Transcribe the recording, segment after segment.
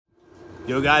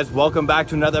Yo guys, welcome back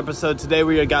to another episode. Today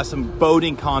we got some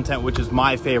boating content, which is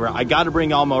my favorite. I got to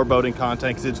bring y'all more boating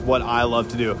content because it's what I love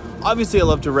to do. Obviously I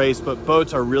love to race, but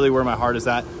boats are really where my heart is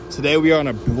at. Today we are on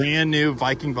a brand new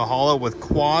Viking Valhalla with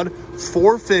quad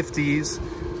 450s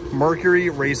Mercury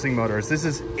Racing motors. This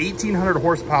is 1800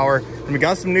 horsepower, and we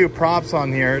got some new props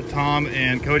on here. Tom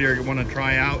and Cody are going to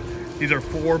try out. These are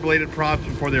 4-bladed props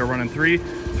before they were running 3.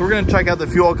 So we're going to check out the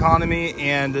fuel economy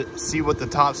and see what the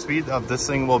top speed of this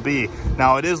thing will be.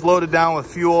 Now it is loaded down with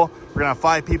fuel. We're going to have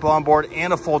 5 people on board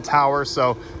and a full tower.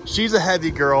 So she's a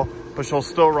heavy girl, but she'll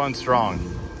still run strong.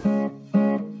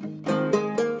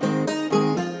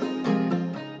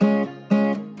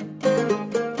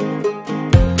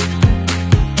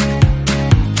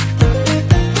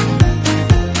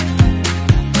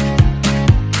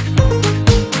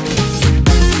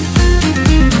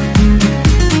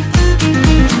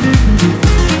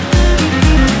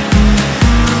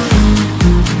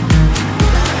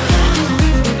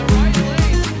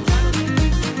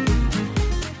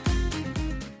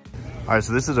 All right,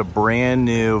 so this is a brand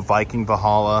new Viking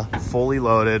Valhalla, fully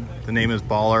loaded. The name is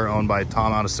Baller, owned by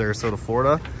Tom out of Sarasota,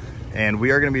 Florida. And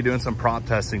we are gonna be doing some prop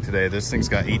testing today. This thing's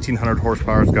got 1800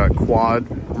 horsepower. It's got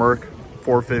quad Merc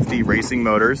 450 racing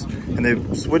motors. And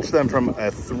they've switched them from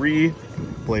a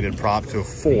 3-bladed prop to a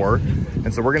 4.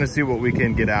 And so we're gonna see what we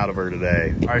can get out of her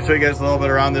today. All right, show you guys a little bit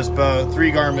around this boat.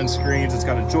 3 Garmin screens. It's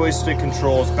got a joystick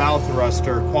controls, bow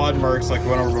thruster, quad Mercs like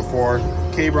we went over before.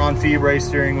 Cabron Febre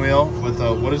steering wheel with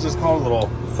a, what is this called? A little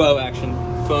faux action,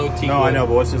 faux teak. No, I know,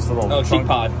 but what's this little? Oh, teak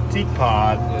pod. Teak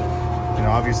pod. Yeah. You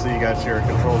know, obviously you got your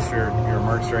controls for your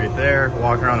Mercs right there.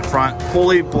 Walking around the front,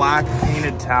 fully black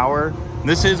painted tower.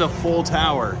 This is a full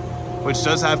tower, which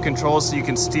does have controls so you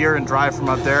can steer and drive from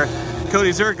up there.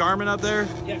 Cody, is there a Garmin up there?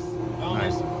 Yes.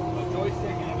 Nice. A joystick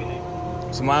and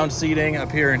everything. Some lounge seating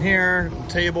up here and here,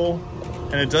 table,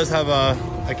 and it does have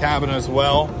a cabin as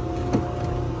well.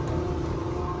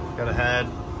 Got a head,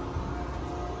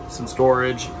 some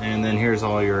storage, and then here's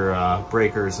all your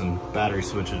breakers and battery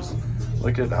switches.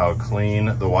 Look at how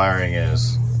clean the wiring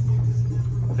is.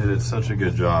 They did such a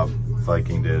good job,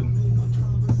 Viking did.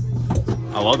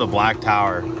 I love the black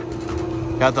tower.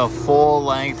 Got the full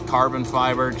length carbon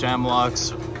fiber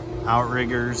Gemlux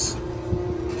outriggers,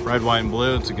 red, white, and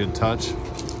blue. It's a good touch.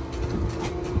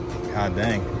 God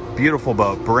dang, beautiful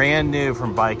boat, brand new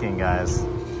from Viking, guys.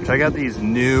 Check out these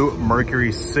new Mercury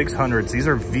 600s. These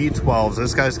are V12s.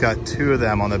 This guy's got 2 of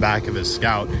them on the back of his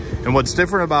Scout. And what's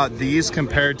different about these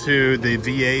compared to the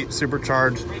V8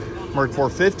 supercharged Merc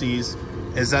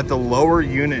 450s is that the lower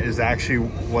unit is actually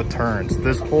what turns.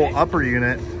 This whole upper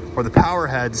unit, or the power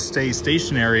head, stays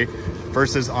stationary,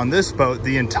 versus on this boat,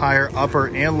 the entire upper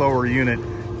and lower unit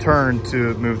turn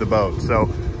to move the boat. So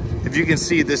if you can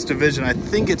see this division, I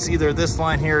think it's either this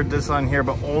line here or this line here,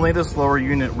 but only this lower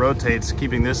unit rotates,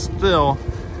 keeping this still.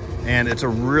 And it's a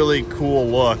really cool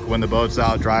look when the boat's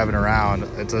out driving around.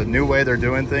 It's a new way they're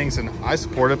doing things, and I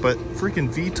support it, but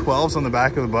freaking V12s on the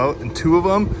back of the boat, and 2 of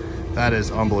them, that is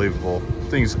unbelievable.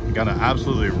 Thing's gonna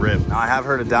absolutely rip. Now, I have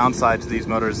heard a downside to these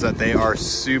motors that they are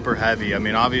super heavy. I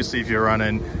mean, obviously if you're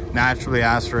running naturally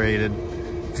aspirated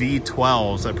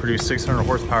V12s that produce 600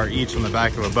 horsepower each on the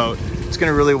back of a boat, it's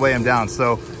gonna really weigh them down.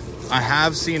 So I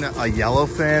have seen a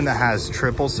yellowfin that has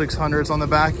triple 600s on the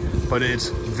back, but it's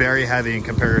very heavy in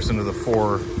comparison to the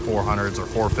 400s or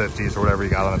 450s or whatever you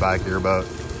got on the back of your boat.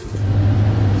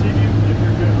 See if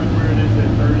you're good with where it is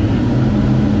at 30.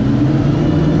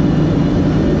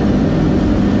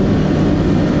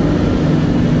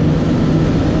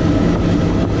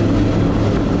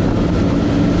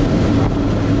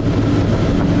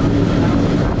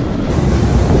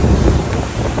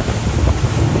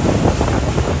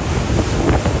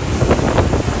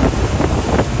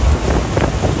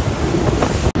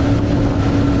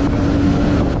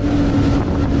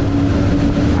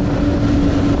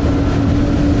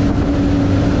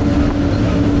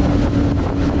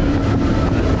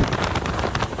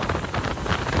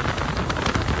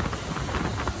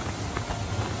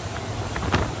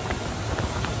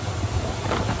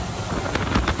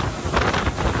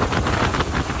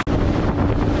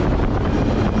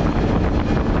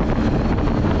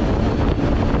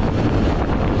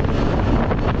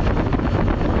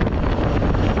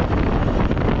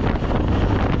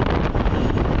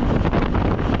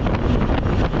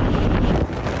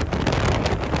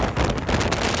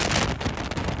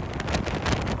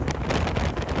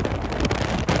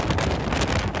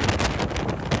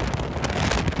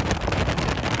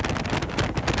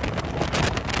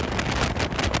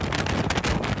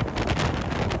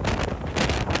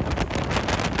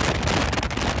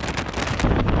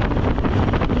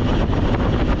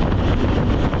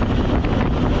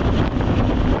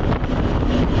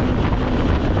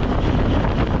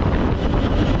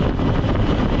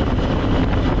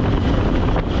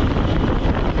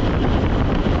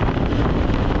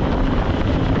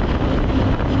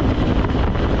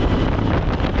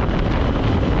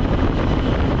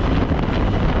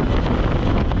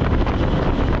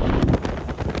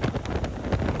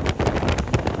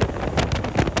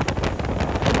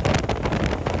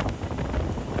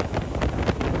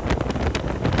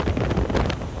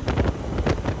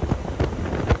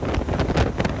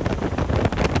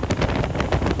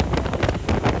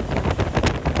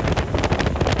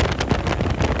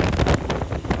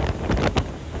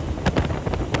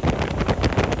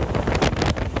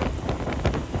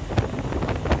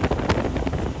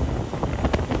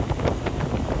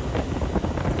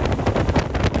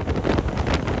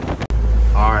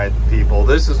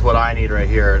 this is what I need right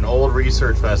here, an old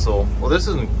research vessel. Well, this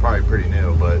isn't probably pretty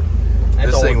new, but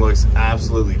this thing looks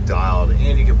absolutely dialed.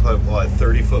 And you can put, what, a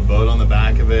 30-foot boat on the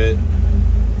back of it.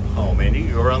 Oh man, you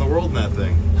can go around the world in that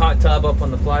thing. Hot tub up on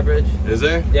the fly bridge. Is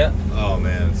there? Yeah. Oh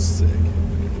man, it's sick.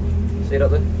 See it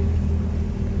up there?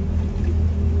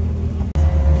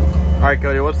 All right,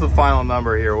 Cody, what's the final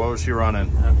number here? What was she running?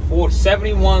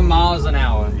 71 miles an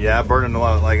hour. Yeah, burning a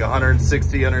lot, like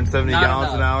 160, 170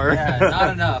 gallons an hour. Yeah,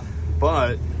 not enough.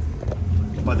 But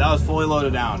that was fully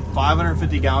loaded down.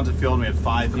 550 gallons of fuel, and we had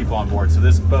 5 people on board. So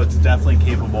this boat's definitely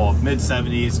capable of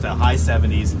mid-70s to high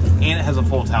 70s, and it has a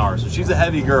full tower. So she's a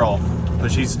heavy girl,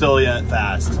 but she's still yet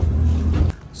fast.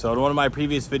 So in one of my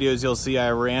previous videos, you'll see I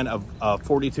ran a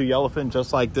 42 yellowfin,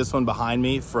 just like this one behind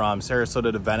me, from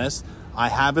Sarasota to Venice. I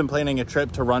have been planning a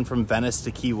trip to run from Venice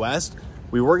to Key West.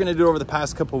 We were gonna do it over the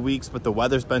past couple of weeks, but the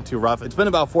weather's been too rough. It's been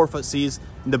about 4-foot seas,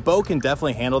 and the boat can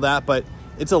definitely handle that, but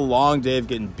it's a long day of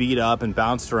getting beat up and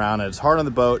bounced around, and it's hard on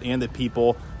the boat and the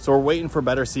people. So we're waiting for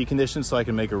better sea conditions so I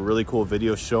can make a really cool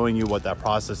video showing you what that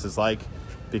process is like,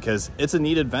 because it's a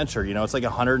neat adventure. You know, it's like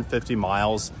 150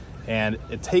 miles, and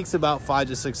it takes about 5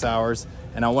 to 6 hours,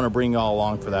 and I wanna bring you all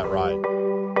along for that ride.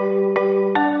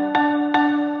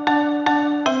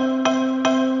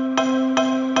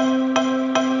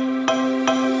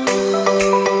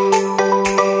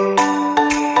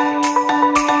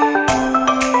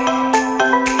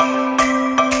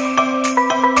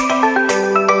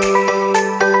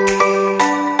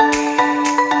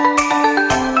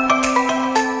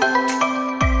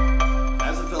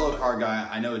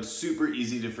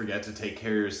 Forget to take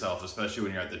care of yourself, especially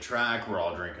when you're at the track. We're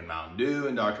all drinking Mountain Dew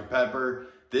and Dr. Pepper.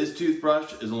 This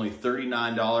toothbrush is only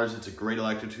 $39. It's a great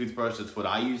electric toothbrush. It's what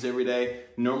I use every day.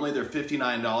 Normally they're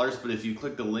 $59, but if you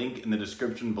click the link in the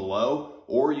description below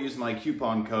or use my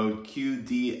coupon code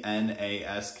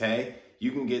QDNASK,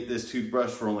 you can get this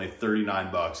toothbrush for only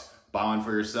 39 bucks. Buy one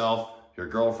for yourself, your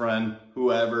girlfriend,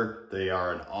 whoever. They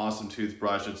are an awesome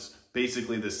toothbrush. It's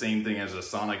basically the same thing as a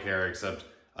Sonicare, except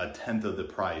a 1/10 of the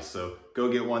price. So go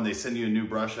get one. They send you a new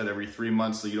brush out every 3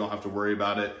 months, so you don't have to worry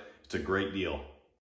about it. It's a great deal.